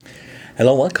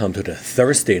Hello, welcome to the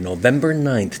Thursday, November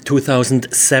 9th,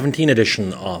 2017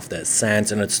 edition of the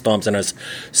SANS Internet Storm Center's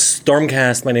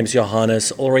StormCast. My name is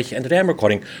Johannes Ulrich and today I'm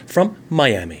recording from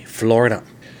Miami, Florida.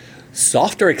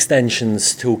 Software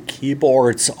extensions to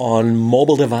keyboards on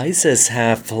mobile devices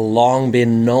have long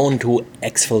been known to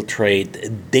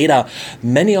exfiltrate data.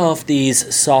 Many of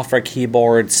these software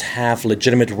keyboards have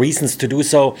legitimate reasons to do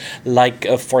so, like,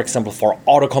 for example, for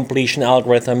auto-completion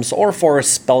algorithms or for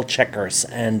spell checkers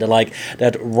and the like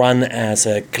that run as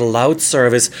a cloud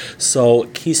service. So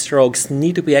keystrokes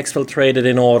need to be exfiltrated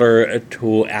in order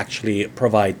to actually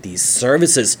provide these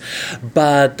services.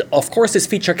 But, of course, this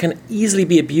feature can easily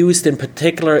be abused, in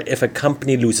particular if a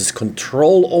company loses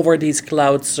control over these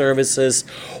cloud services,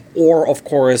 or of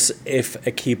course if a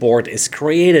keyboard is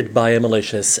created by a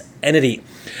malicious entity.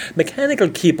 Mechanical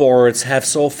keyboards have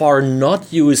so far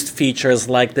not used features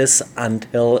like this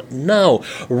until now.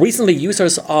 Recently,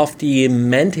 users of the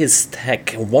Mantis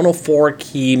Tech 104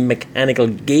 key mechanical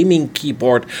gaming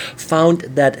keyboard found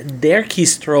that their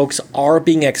keystrokes are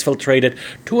being exfiltrated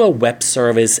to a web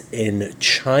service in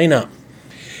China.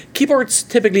 Keyboards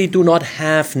typically do not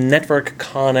have network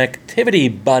connectivity,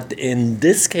 but in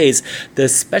this case, the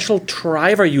special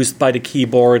driver used by the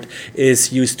keyboard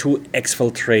is used to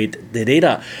exfiltrate the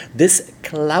data. This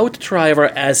cloud driver,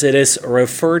 as it is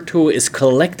referred to, is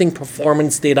collecting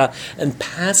performance data and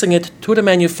passing it to the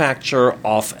manufacturer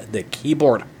of the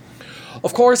keyboard.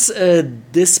 Of course,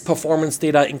 this performance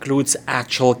data includes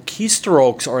actual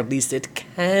keystrokes, or at least it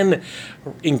can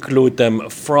include them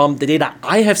from the data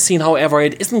I have seen. However,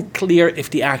 it isn't clear if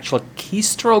the actual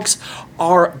keystrokes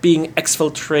are being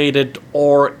exfiltrated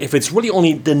or if it's really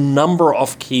only the number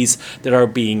of keys that are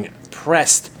being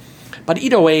pressed. But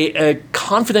either way,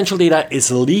 confidential data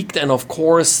is leaked, and of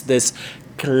course, this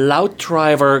cloud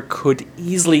driver could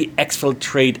easily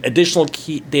exfiltrate additional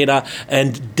key data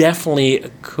and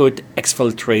definitely could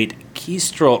exfiltrate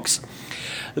keystrokes.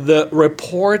 The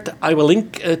report I will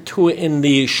link to in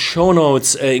the show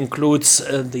notes includes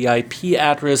the IP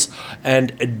address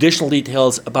and additional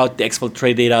details about the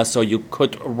exfiltrate data, so you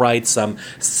could write some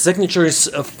signatures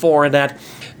for that.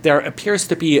 There appears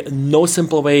to be no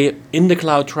simple way in the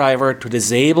cloud driver to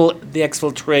disable the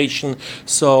exfiltration,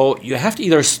 so you have to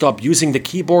either stop using the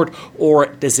keyboard or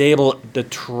disable the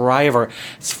driver.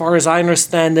 As far as I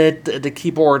understand it, the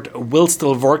keyboard will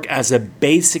still work as a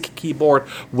basic keyboard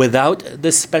without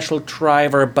this special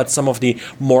driver, but some of the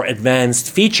more advanced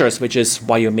features, which is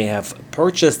why you may have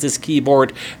purchased this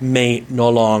keyboard, may no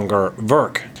longer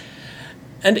work.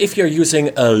 And if you're using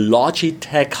a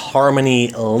Logitech Harmony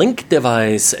Link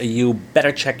device, you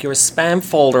better check your spam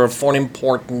folder for an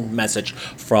important message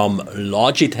from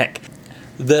Logitech.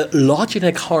 The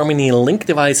Logitech Harmony Link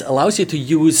device allows you to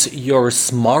use your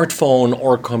smartphone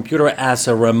or computer as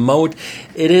a remote.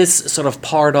 It is sort of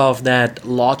part of that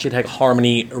Logitech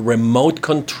Harmony remote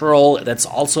control that's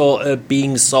also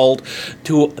being sold.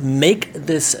 To make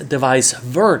this device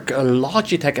work,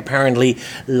 Logitech apparently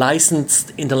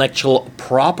licensed intellectual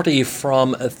property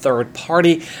from a third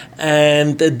party,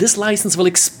 and this license will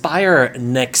expire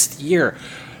next year.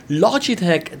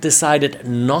 Logitech decided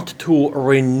not to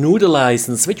renew the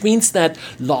license, which means that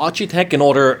Logitech, in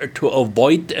order to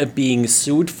avoid being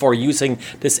sued for using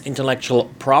this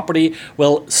intellectual property,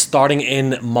 will, starting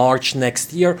in March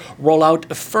next year, roll out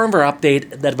a firmware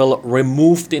update that will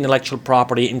remove the intellectual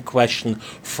property in question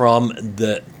from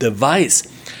the device.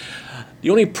 The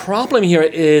only problem here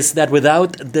is that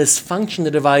without this function,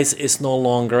 the device is no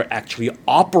longer actually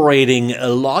operating.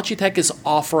 Logitech is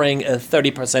offering a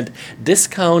 30%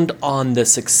 discount on the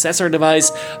successor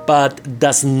device, but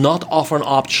does not offer an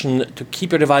option to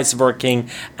keep your device working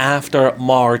after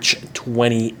March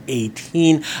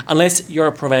 2018, unless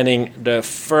you're preventing the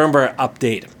firmware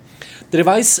update. The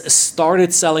device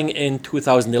started selling in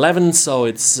 2011, so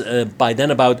it's by then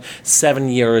about 7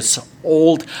 years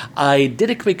old. I did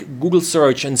a quick Google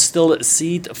search and still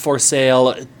see it for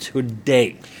sale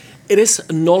today. It is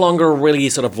no longer really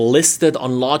sort of listed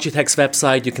on Logitech's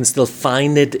website. You can still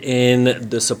find it in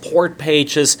the support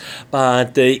pages,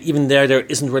 but even there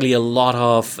isn't really a lot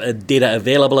of data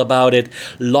available about it.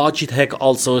 Logitech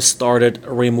also started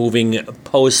removing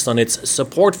posts on its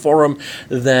support forum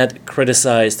that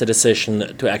criticized the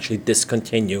decision to actually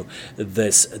discontinue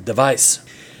this device.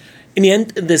 In the end,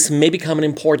 this may become an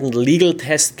important legal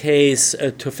test case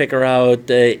to figure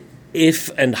out if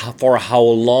and for how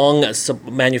long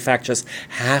manufacturers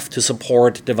have to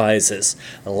support devices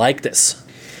like this.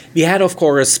 We had, of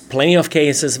course, plenty of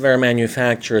cases where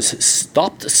manufacturers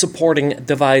stopped supporting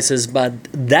devices, but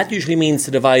that usually means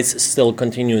the device still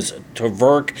continues to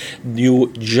work.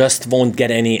 You just won't get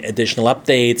any additional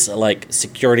updates like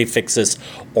security fixes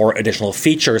or additional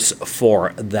features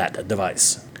for that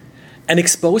device. And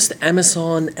exposed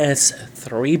Amazon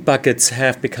S3 buckets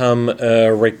have become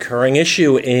a recurring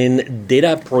issue in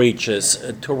data breaches.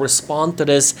 To respond to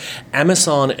this,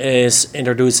 Amazon is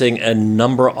introducing a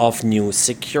number of new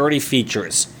security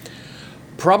features.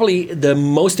 Probably the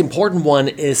most important one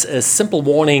is a simple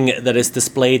warning that is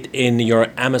displayed in your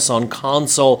Amazon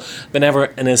console whenever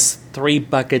an S3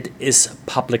 bucket is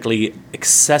publicly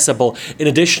accessible. In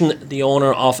addition, the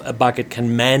owner of a bucket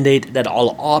can mandate that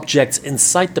all objects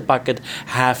inside the bucket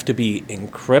have to be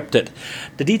encrypted.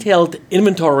 The detailed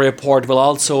inventory report will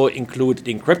also include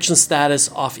the encryption status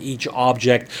of each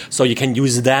object, so you can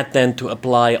use that then to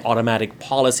apply automatic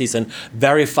policies and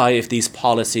verify if these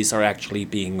policies are actually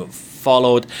being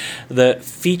followed. The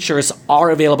features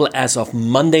are available as of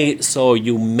Monday, so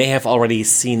you may have already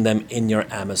seen them in your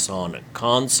Amazon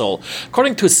console.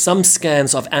 According to some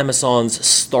scans of Amazon's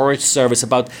storage service,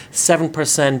 about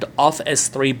 7% of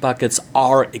S3 buckets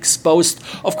are exposed.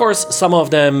 Of course, some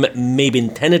of them may be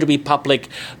intended to be public,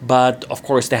 but of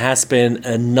course there has been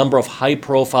a number of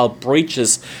high-profile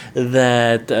breaches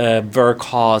that were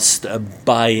caused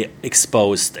by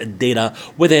exposed data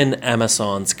within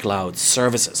Amazon's cloud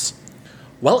services.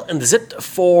 Well, and that's it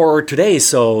for today.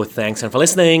 So thanks for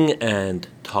listening and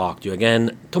talk to you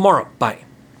again tomorrow. Bye.